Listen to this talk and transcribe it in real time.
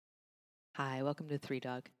Hi, welcome to Three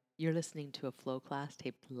Dog. You're listening to a flow class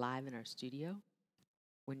taped live in our studio.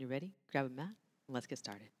 When you're ready, grab a mat and let's get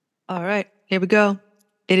started. All right, here we go.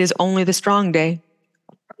 It is only the strong day.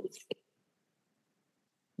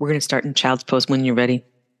 We're going to start in child's pose when you're ready.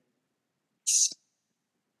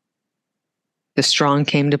 The strong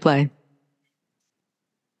came to play.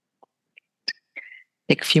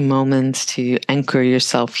 Take a few moments to anchor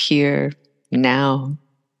yourself here, now,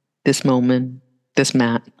 this moment, this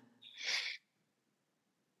mat.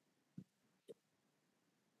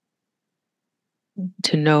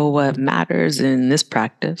 To know what matters in this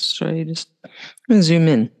practice, right? Just zoom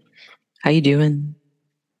in. How you doing?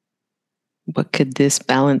 What could this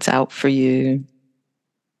balance out for you?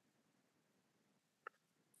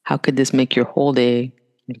 How could this make your whole day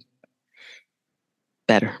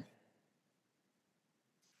better?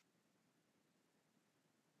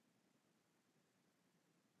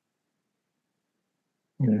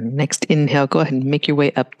 And next inhale, go ahead and make your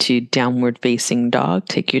way up to downward facing dog.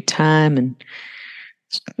 Take your time and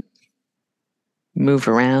move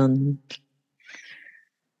around.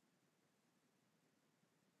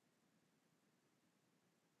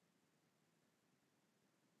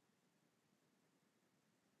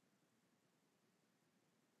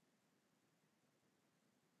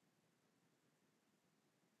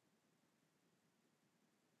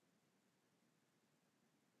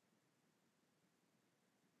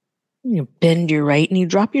 You bend your right knee,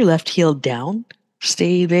 drop your left heel down.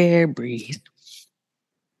 Stay there, breathe.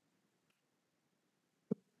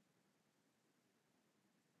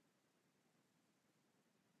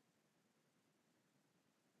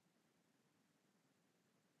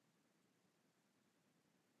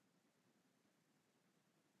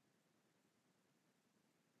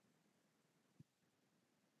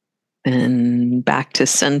 And back to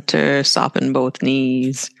center, soften both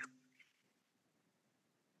knees.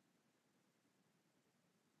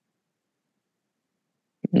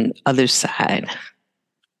 And other side.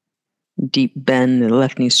 Deep bend, the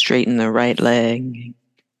left knee straighten the right leg.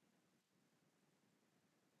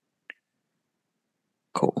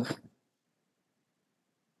 Cool.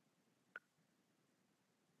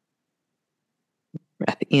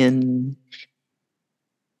 Breath in.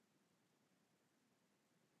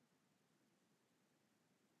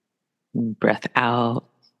 Breath out.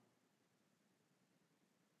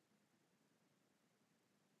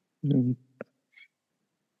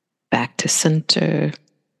 Back to center.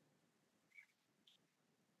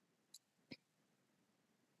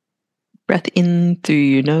 Breath in through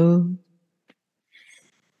your nose.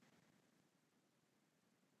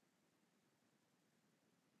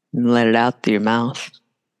 And let it out through your mouth.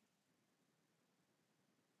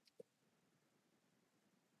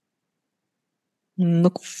 And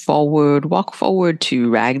look forward, walk forward to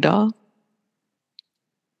ragdoll.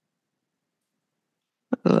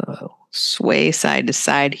 Sway side to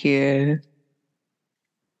side here.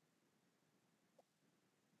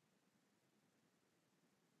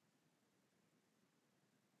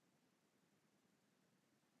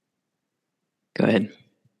 Good.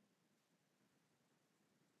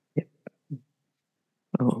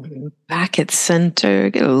 Back at center,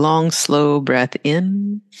 get a long, slow breath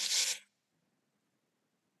in.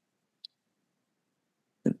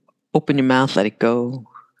 Open your mouth, let it go.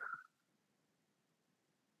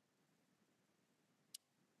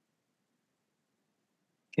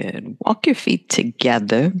 Good. Walk your feet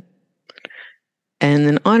together. And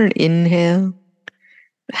then on an inhale,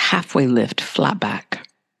 halfway lift, flat back.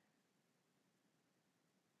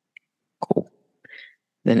 Cool.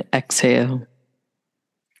 Then exhale,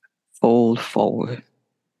 fold forward.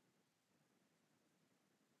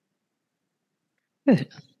 Good.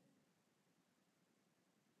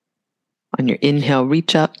 On your inhale,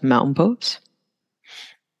 reach up, mountain pose.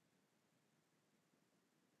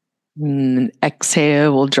 And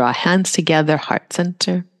exhale, we'll draw hands together, heart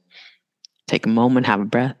center. Take a moment, have a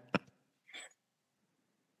breath.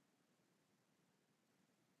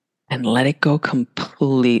 And let it go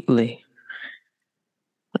completely.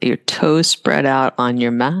 Let your toes spread out on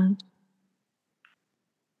your mat.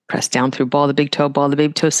 Press down through ball of the big toe, ball of the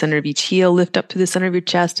baby toe, center of each heel. Lift up to the center of your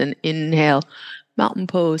chest and inhale, mountain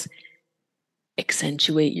pose.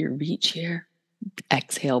 Accentuate your reach here.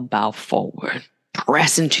 Exhale, bow forward.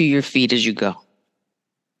 Press into your feet as you go.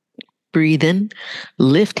 Breathe in,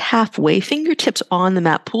 lift halfway, fingertips on the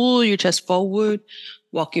mat. Pull your chest forward.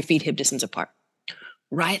 Walk your feet hip distance apart.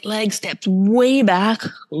 Right leg steps way back,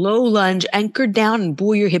 low lunge, anchor down and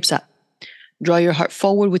pull your hips up. Draw your heart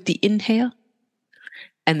forward with the inhale.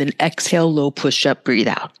 And then exhale, low push up, breathe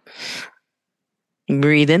out.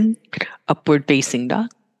 Breathe in, upward facing dog.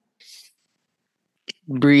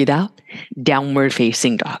 Breathe out, downward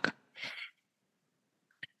facing dog.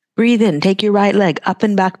 Breathe in, take your right leg up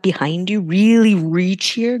and back behind you. Really reach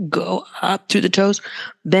here, go up to the toes,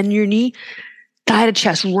 bend your knee, thigh to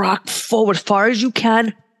chest, rock forward far as you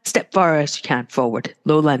can, step far as you can forward,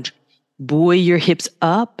 low lunge. Buoy your hips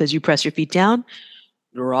up as you press your feet down.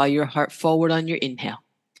 Draw your heart forward on your inhale.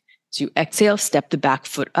 So you exhale, step the back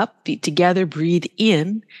foot up, feet together, breathe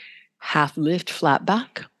in, half lift, flat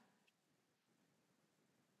back.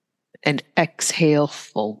 And exhale,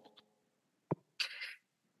 fold.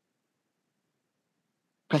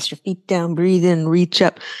 Press your feet down, breathe in, reach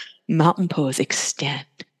up, mountain pose, extend.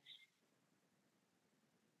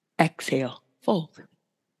 Exhale, fold.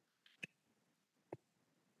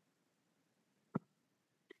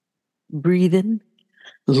 Breathe in,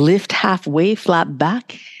 lift halfway, flat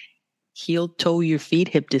back, heel toe your feet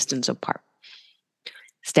hip distance apart.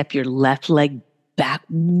 Step your left leg back,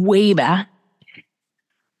 way back.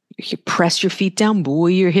 You press your feet down,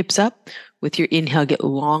 buoy your hips up. With your inhale, get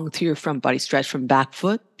long through your front body, stretch from back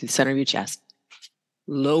foot to the center of your chest.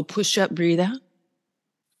 Low push up, breathe out.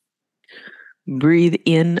 Breathe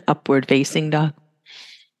in, upward facing dog.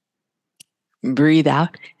 Breathe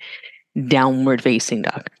out, downward facing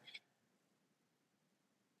dog.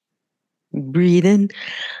 Breathe in,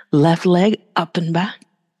 left leg up and back.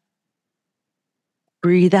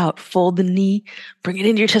 Breathe out, fold the knee, bring it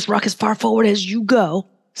into your chest, rock as far forward as you go.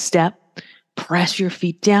 Step, press your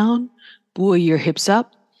feet down, buoy your hips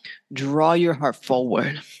up, draw your heart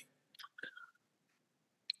forward.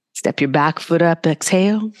 Step your back foot up,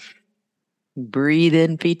 exhale. Breathe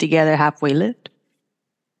in, feet together, halfway lift.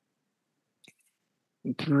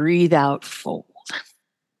 Breathe out, fold.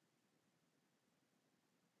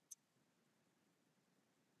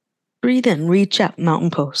 Breathe in, reach up, mountain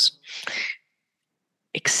pose.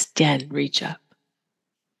 Extend, reach up.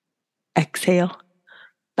 Exhale,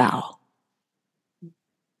 bow.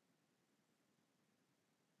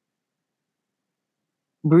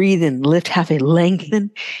 Breathe in, lift halfway,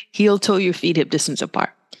 lengthen, heel toe your feet hip distance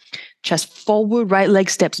apart. Chest forward, right leg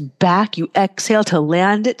steps back. You exhale to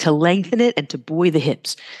land it, to lengthen it, and to buoy the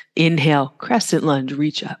hips. Inhale, crescent lunge,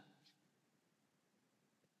 reach up.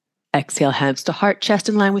 Exhale, hands to heart, chest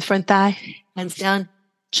in line with front thigh. Hands down,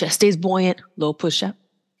 chest stays buoyant, low push up.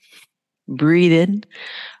 Breathe in,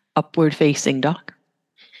 upward facing dog.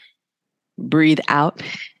 Breathe out,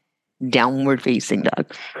 downward facing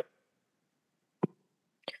dog.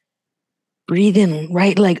 Breathe in,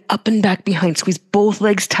 right leg up and back behind. Squeeze both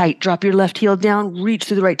legs tight. Drop your left heel down. Reach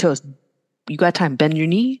through the right toes. You got time. Bend your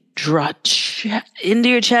knee. Draw into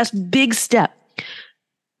your chest. Big step.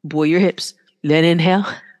 Buoy your hips. Then inhale.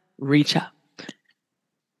 Reach up.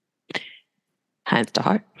 Hands to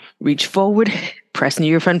heart. Reach forward. Press into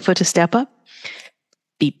your front foot to step up.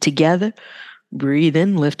 Feet together. Breathe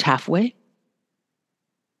in. Lift halfway.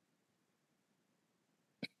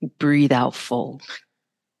 Breathe out. Fold.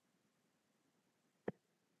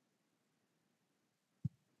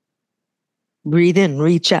 Breathe in,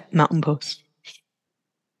 reach up, mountain pose.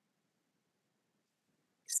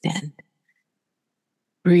 Stand.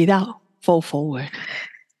 Breathe out, fold forward.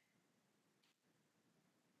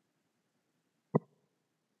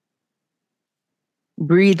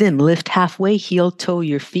 Breathe in, lift halfway, heel toe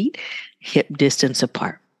your feet, hip distance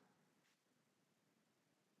apart.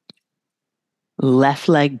 Left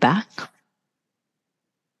leg back.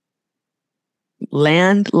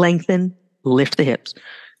 Land, lengthen, lift the hips.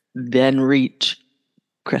 Then reach,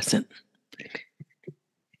 crescent.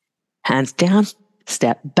 Hands down,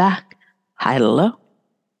 step back, high to low.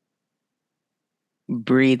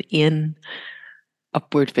 Breathe in,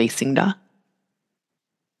 upward facing dog.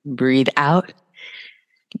 Breathe out,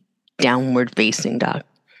 downward facing dog.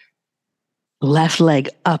 Left leg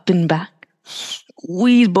up and back.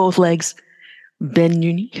 Squeeze both legs. Bend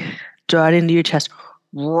your knee. Draw it into your chest.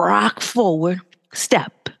 Rock forward.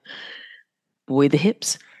 Step. Buoy the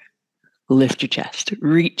hips. Lift your chest.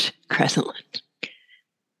 Reach, crescent lunge.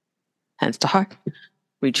 Hands to heart.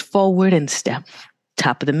 Reach forward and step.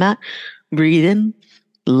 Top of the mat. Breathe in.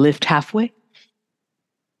 Lift halfway.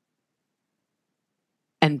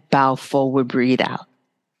 And bow forward. Breathe out.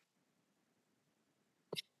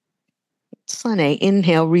 Sun A.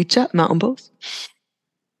 Inhale. Reach up. Mountain pose.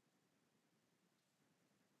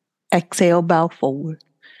 Exhale. Bow forward.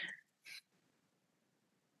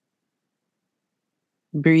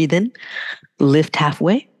 Breathe in. Lift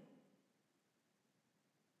halfway.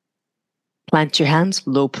 Plant your hands.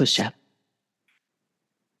 Low push up.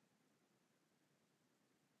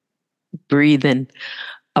 Breathe in.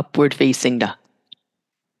 Upward facing dog.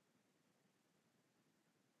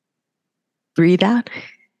 Breathe out.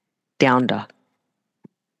 Down dog.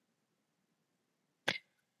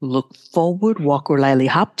 Look forward, walk or lightly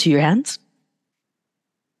hop to your hands.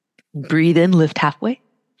 Breathe in, lift halfway.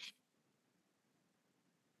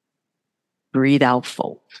 Breathe out,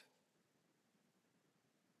 fold.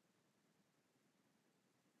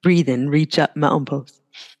 Breathe in, reach up, mountain pose.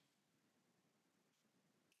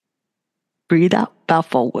 Breathe out, bow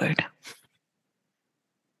forward.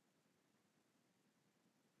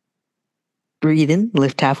 Breathe in,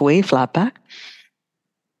 lift halfway, flat back.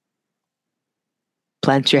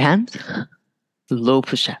 Plant your hands, low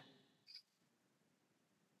push-up.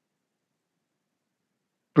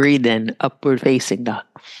 Breathe in, upward facing dog.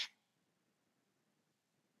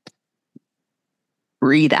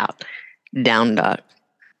 Breathe out, down dog.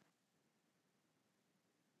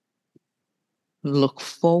 Look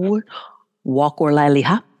forward, walk or lightly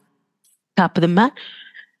hop. Top of the mat.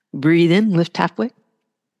 Breathe in, lift halfway.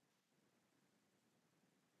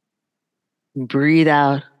 Breathe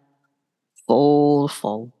out, fold,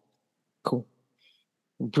 fold. Cool.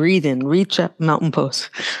 Breathe in, reach up, mountain pose.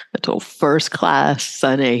 That's all first class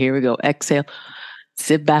Sunday. Here we go. Exhale,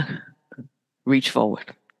 sit back, reach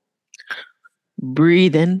forward.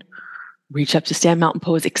 Breathe in, reach up to stand mountain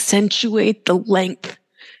pose. Accentuate the length.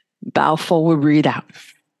 Bow forward, breathe out.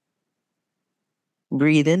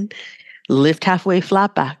 Breathe in, lift halfway,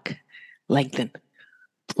 flat back, lengthen.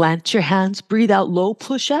 Plant your hands, breathe out, low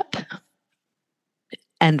push up.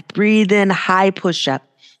 And breathe in, high push up.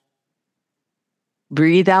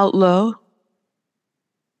 Breathe out low.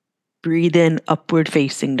 Breathe in, upward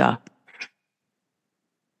facing dog.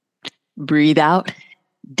 Breathe out,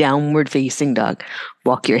 downward facing dog.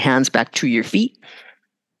 Walk your hands back to your feet.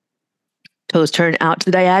 Toes turn out to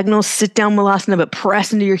the diagonal. Sit down, Malasana, but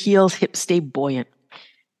press into your heels. Hips stay buoyant.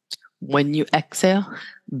 When you exhale,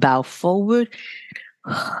 bow forward.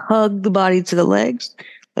 Hug the body to the legs.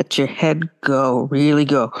 Let your head go, really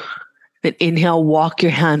go. Then inhale, walk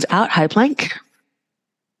your hands out, high plank.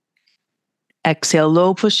 Exhale,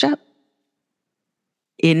 low push up.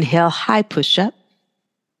 Inhale, high push up.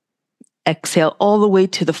 Exhale all the way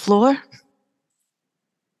to the floor.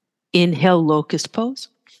 Inhale, locust pose.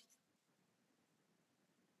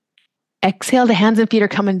 Exhale, the hands and feet are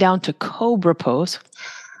coming down to cobra pose.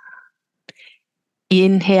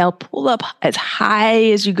 Inhale, pull up as high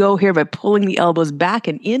as you go here by pulling the elbows back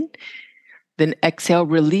and in. Then exhale,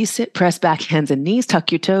 release it, press back hands and knees,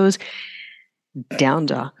 tuck your toes, down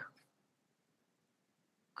dog.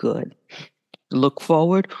 Good. Look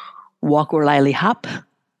forward, walk or lightly hop,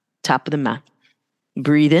 top of the mat.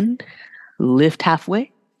 Breathe in, lift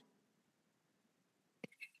halfway,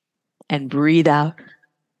 and breathe out,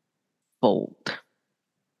 fold.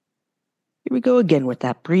 Here we go again with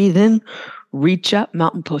that. Breathe in, reach up,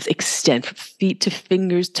 mountain pose, extend from feet to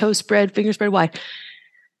fingers, toe spread, fingers spread wide.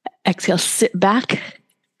 Exhale, sit back,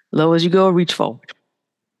 low as you go, reach forward.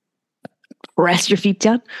 Press your feet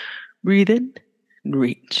down, breathe in,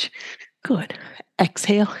 reach. Good.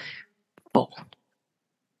 Exhale, fold.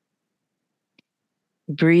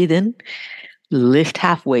 Breathe in, lift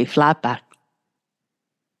halfway, flat back.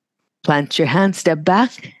 Plant your hands, step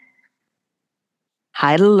back.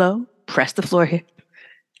 High to low, press the floor here.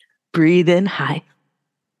 Breathe in, high.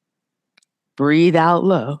 Breathe out,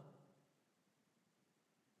 low.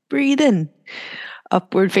 Breathe in,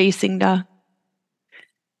 upward facing dog.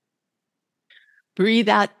 Breathe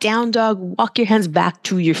out, down dog. Walk your hands back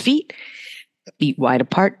to your feet. Feet wide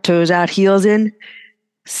apart, toes out, heels in.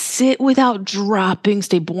 Sit without dropping.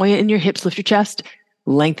 Stay buoyant in your hips. Lift your chest.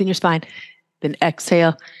 Lengthen your spine. Then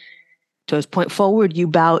exhale. Toes point forward. You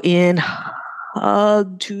bow in.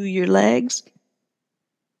 Hug to your legs.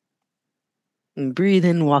 And breathe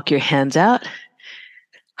in. Walk your hands out.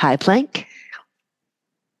 High plank.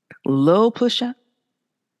 Low push-up.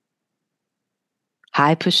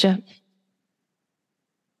 High push-up.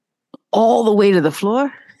 All the way to the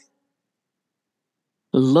floor.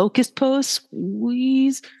 Locust pose,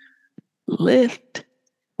 squeeze, lift.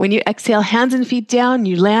 When you exhale, hands and feet down,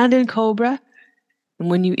 you land in cobra. And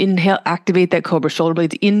when you inhale, activate that cobra. Shoulder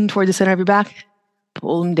blades in toward the center of your back.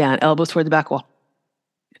 Pull them down, elbows toward the back wall.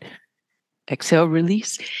 Exhale,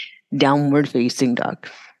 release, downward facing dog.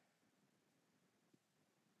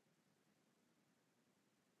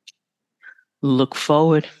 Look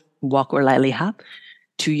forward, walk or lightly hop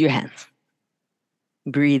to your hands.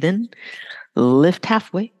 Breathe in, lift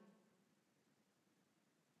halfway,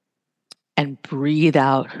 and breathe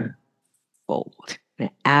out, fold.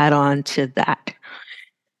 And add on to that.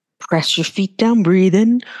 Press your feet down, breathe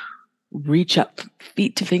in, reach up,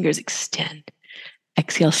 feet to fingers, extend.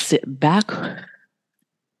 Exhale, sit back,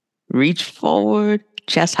 reach forward,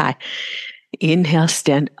 chest high. Inhale,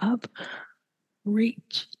 stand up,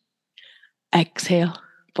 reach. Exhale,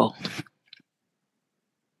 fold.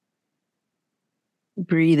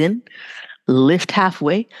 Breathe in, lift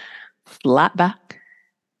halfway, flat back.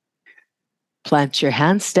 Plant your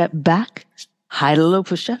hands, step back, high to low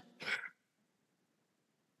push-up.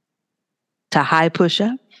 To high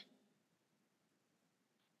push-up.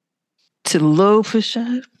 To low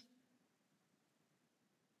push-up.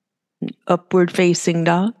 Upward facing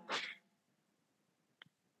dog.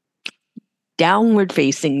 Downward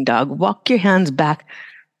facing dog. Walk your hands back,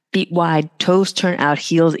 feet wide, toes turn out,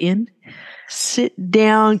 heels in. Sit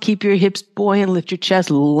down, keep your hips buoyant, lift your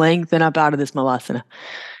chest, lengthen up out of this malasana.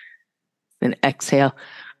 Then exhale,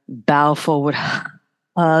 bow forward,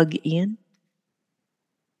 hug in.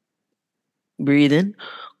 Breathe in,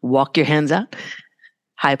 walk your hands out,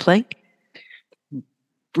 high plank.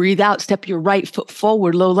 Breathe out, step your right foot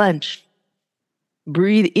forward, low lunge.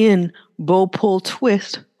 Breathe in, bow pull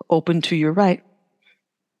twist, open to your right.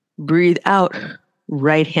 Breathe out,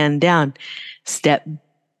 right hand down. Step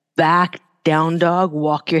back, down dog,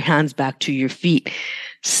 walk your hands back to your feet.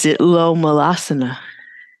 Sit low, malasana.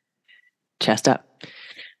 Chest up.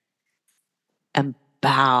 And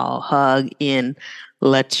bow, hug in.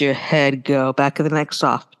 Let your head go. Back of the neck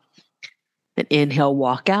soft. Then inhale,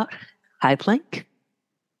 walk out, high plank.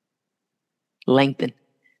 Lengthen.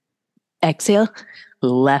 Exhale,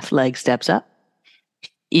 left leg steps up.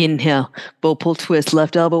 Inhale, bow pull twist,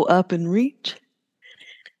 left elbow up and reach.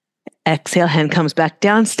 Exhale, hand comes back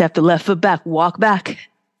down, step the left foot back, walk back.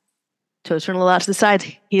 Toes turn a lot to the sides,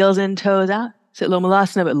 heels in, toes out. Sit low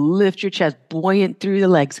malasana, but lift your chest, buoyant through the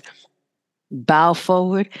legs. Bow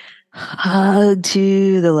forward, hug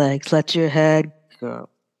to the legs, let your head go.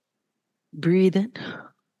 Breathe in,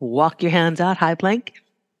 walk your hands out, high plank.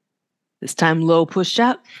 This time low push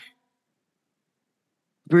up.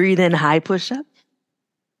 Breathe in, high push up.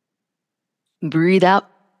 Breathe out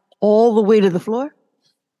all the way to the floor.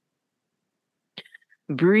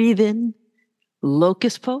 Breathe in,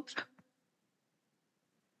 locust pose.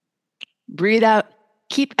 Breathe out,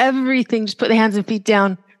 keep everything, just put the hands and feet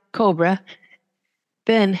down, cobra.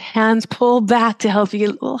 Then hands pull back to help you get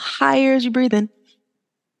a little higher as you breathe in.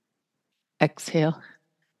 Exhale,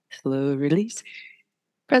 slow release.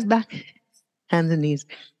 Press back, hands and knees,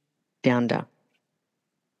 down, down.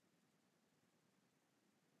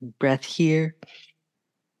 Breath here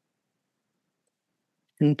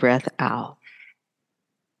and breath out.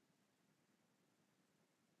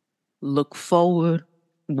 Look forward,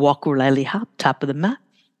 walk or lightly hop, top of the mat.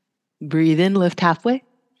 Breathe in, lift halfway.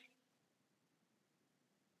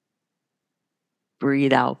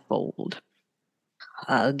 Breathe out, fold.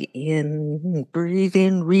 Hug in, breathe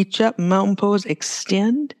in, reach up, mountain pose,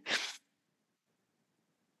 extend.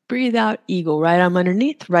 Breathe out, eagle, right arm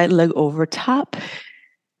underneath, right leg over top.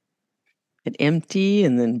 And empty,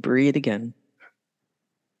 and then breathe again.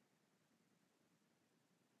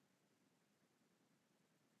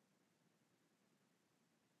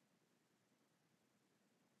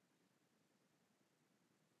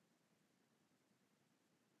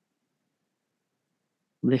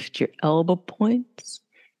 Lift your elbow points.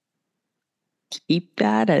 Keep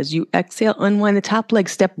that as you exhale. Unwind the top leg,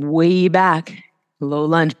 step way back. Low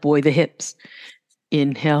lunge, buoy the hips.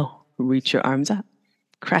 Inhale, reach your arms up.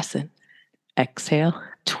 Crescent. Exhale,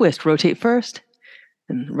 twist, rotate first.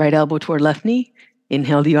 And right elbow toward left knee.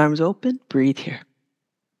 Inhale, the arms open. Breathe here.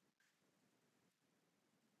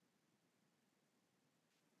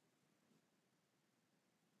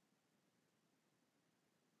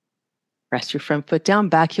 Rest your front foot down,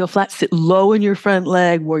 back heel flat. Sit low in your front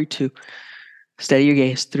leg, warrior two. Steady your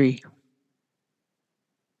gaze, 3.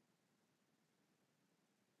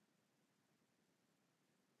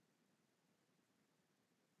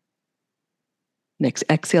 Next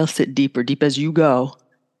exhale, sit deeper, deep as you go.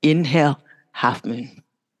 Inhale, half moon.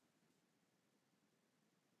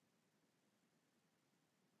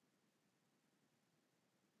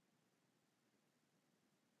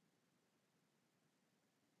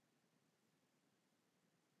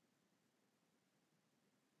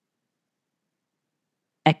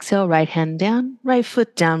 Exhale, right hand down, right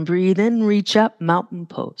foot down. Breathe in, reach up, mountain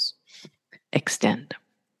pose. Extend.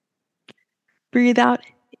 Breathe out,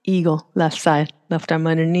 eagle, left side. Left arm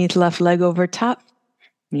underneath, left leg over top.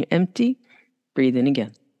 You empty, breathe in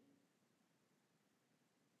again.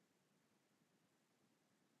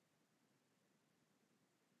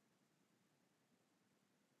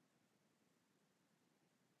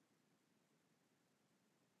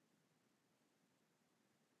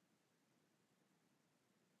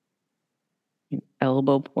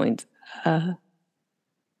 Elbow points up.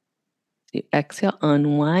 You exhale,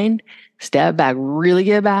 unwind, step back, really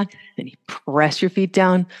get back. Then you press your feet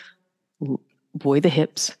down. Buoy the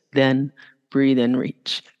hips, then breathe in,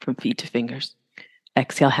 reach from feet to fingers.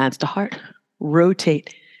 Exhale, hands to heart.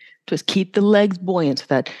 Rotate. Just keep the legs buoyant so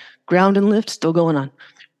that ground and lift still going on.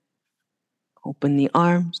 Open the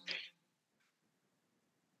arms.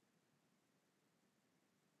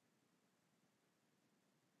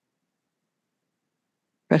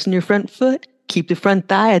 Pressing your front foot. Keep the front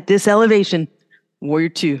thigh at this elevation. Warrior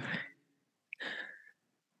two.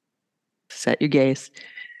 Set your gaze.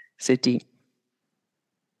 Sit deep.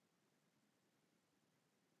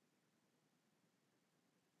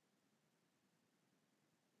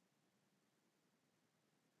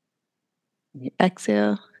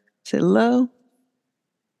 Exhale. Sit low.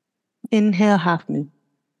 Inhale, half moon.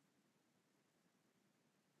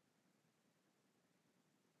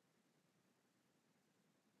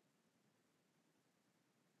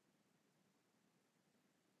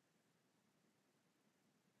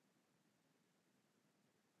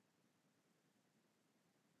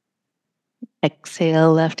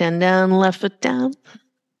 Exhale, left hand down, left foot down.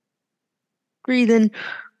 Breathe in,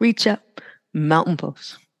 reach up, mountain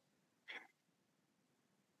pose.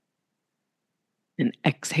 And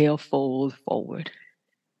exhale, fold forward.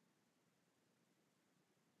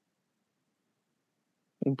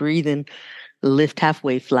 Breathe in, lift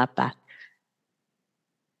halfway, flat back.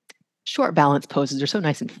 Short balance poses are so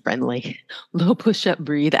nice and friendly. Low push-up,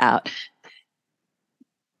 breathe out.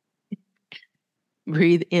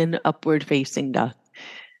 Breathe in, upward facing dog.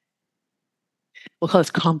 We'll call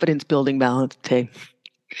this confidence building balance today.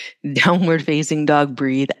 Downward facing dog,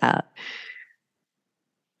 breathe out.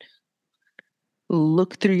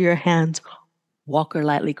 Look through your hands. Walk or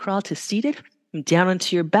lightly crawl to seated. Down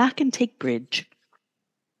onto your back and take bridge.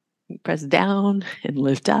 Press down and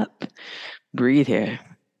lift up. Breathe here.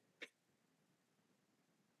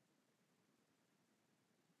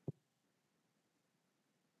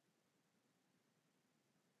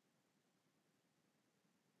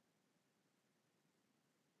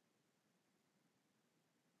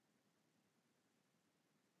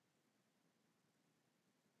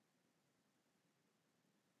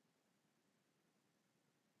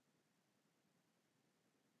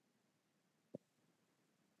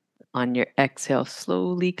 On your exhale,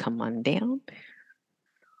 slowly come on down.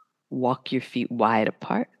 Walk your feet wide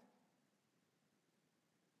apart.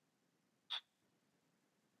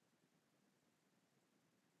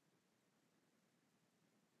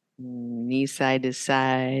 Knee side to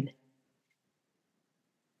side.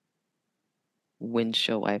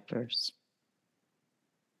 Windshield wipers.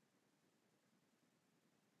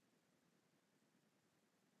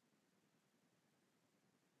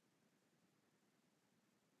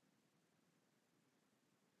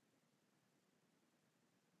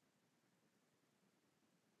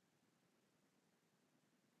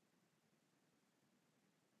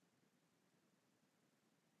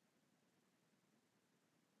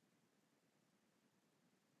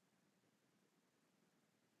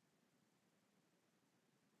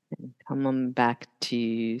 And come on back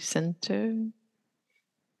to center.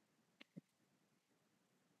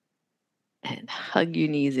 And hug your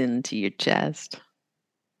knees into your chest.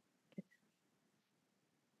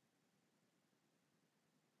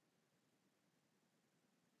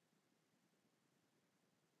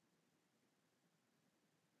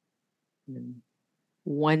 And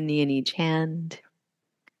one knee in each hand.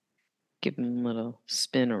 Give them a little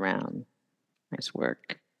spin around. Nice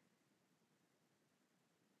work.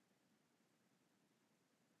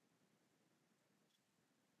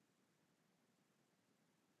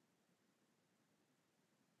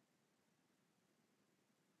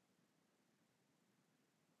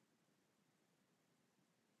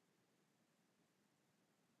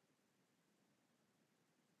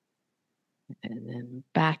 And then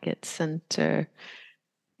back at center.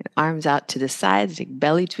 Arms out to the sides, take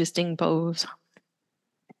belly twisting pose.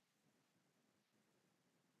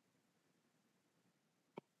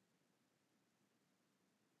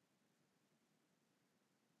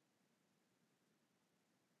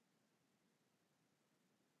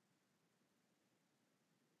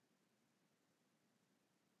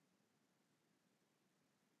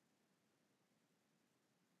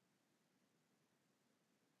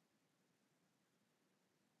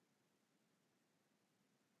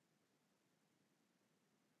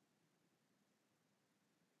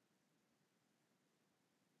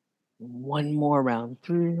 One more round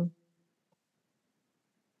through.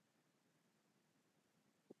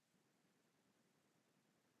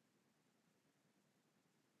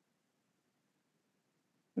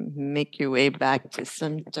 Make your way back to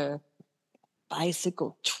center.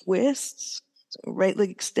 Bicycle twists. So right leg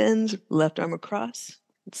extends, left arm across.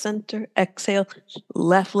 Center. Exhale.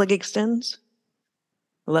 Left leg extends.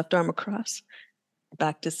 Left arm across,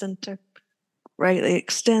 back to center. Right leg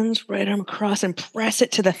extends, right arm across and press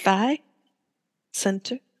it to the thigh.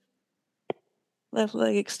 Center. Left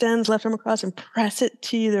leg extends, left arm across and press it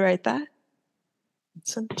to the right thigh.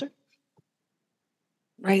 Center.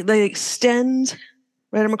 Right leg extends,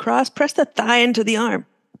 right arm across, press the thigh into the arm.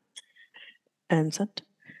 And center.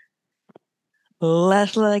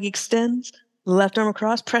 Left leg extends, left arm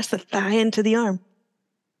across, press the thigh into the arm.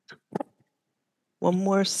 One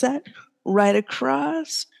more set. Right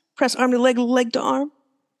across, press arm to leg, leg to arm.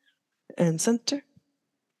 And center.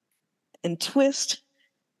 And twist,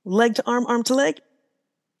 leg to arm to leg.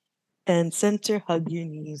 And center, hug your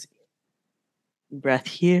knees. Breath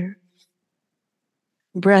here.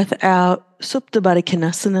 Breath out, Supta Baddha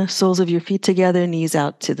Konasana, soles of your feet together, knees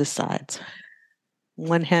out to the sides.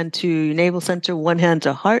 One hand to your navel center, one hand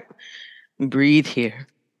to heart. Breathe here.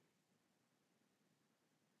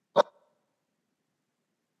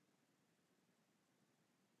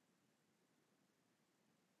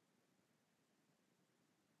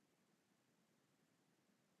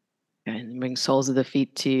 And bring soles of the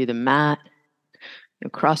feet to the mat.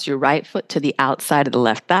 And cross your right foot to the outside of the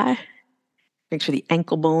left thigh. Make sure the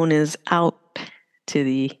ankle bone is out to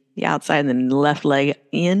the outside and then the left leg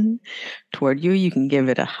in toward you. You can give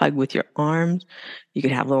it a hug with your arms. You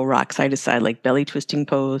could have a little rock side to side like belly twisting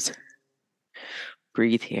pose.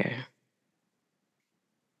 Breathe here.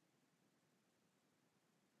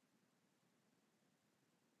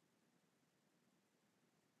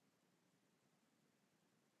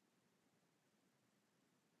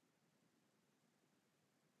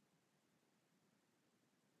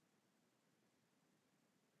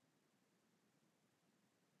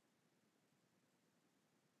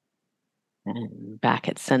 And back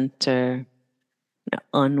at center.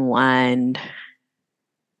 Unwind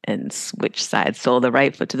and switch sides. So the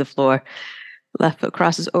right foot to the floor, left foot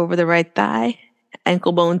crosses over the right thigh,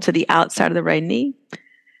 ankle bone to the outside of the right knee.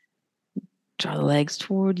 Draw the legs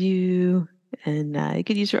toward you, and you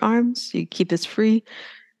could use your arms. You keep this free.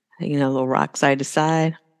 A little rock side to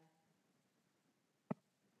side.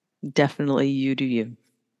 Definitely you do you.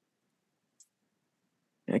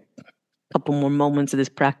 A couple more moments of this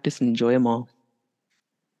practice and enjoy them all.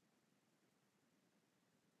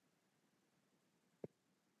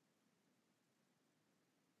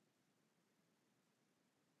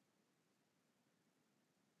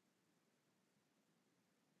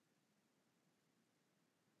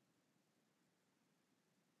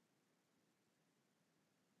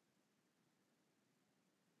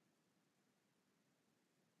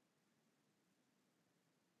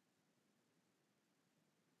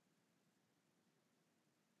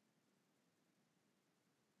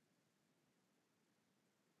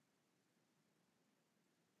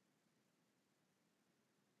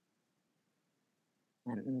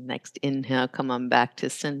 And next inhale, come on back to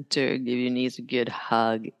center. Give your knees a good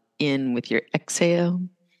hug in with your exhale.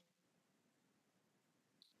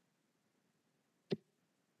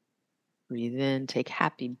 Breathe in, take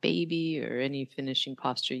happy baby or any finishing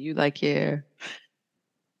posture you like here.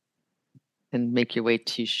 And make your way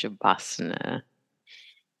to Shavasana.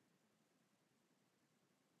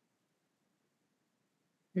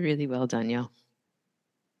 Really well done, y'all.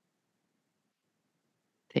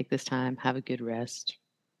 Take this time, have a good rest.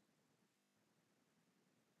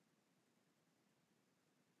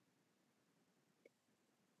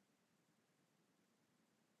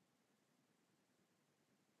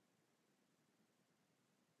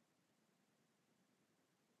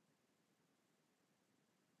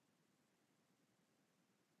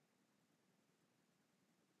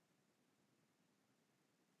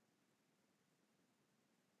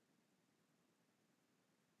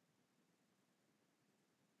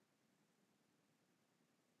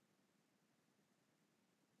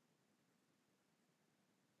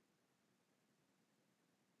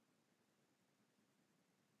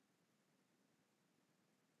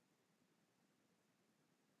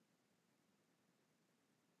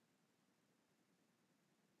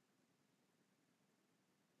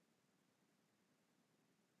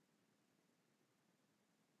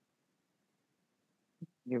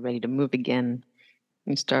 You're ready to move again.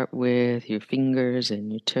 You start with your fingers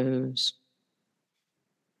and your toes.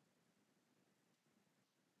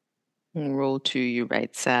 And roll to your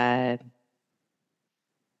right side.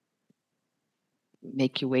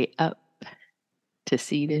 Make your way up to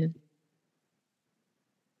seated.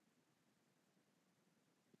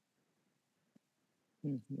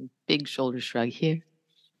 Big shoulder shrug here.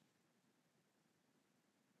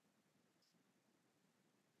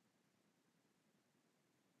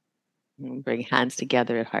 And bring hands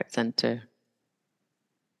together at heart center.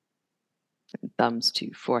 Thumbs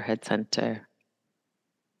to forehead center.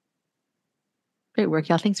 Great work,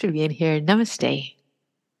 y'all. Thanks for being here. Namaste.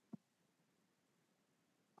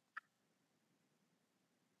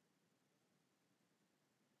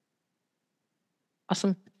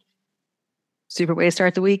 Awesome. Super way to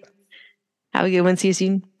start the week. Have a good one. See you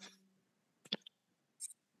soon.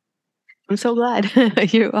 I'm so glad.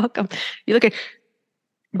 You're welcome. You look at.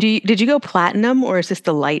 Did you go platinum or is this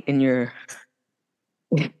the light in your?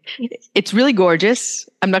 It's really gorgeous.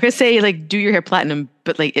 I'm not gonna say like do your hair platinum,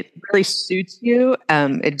 but like it really suits you.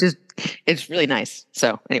 It's really nice.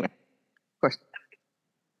 So anyway.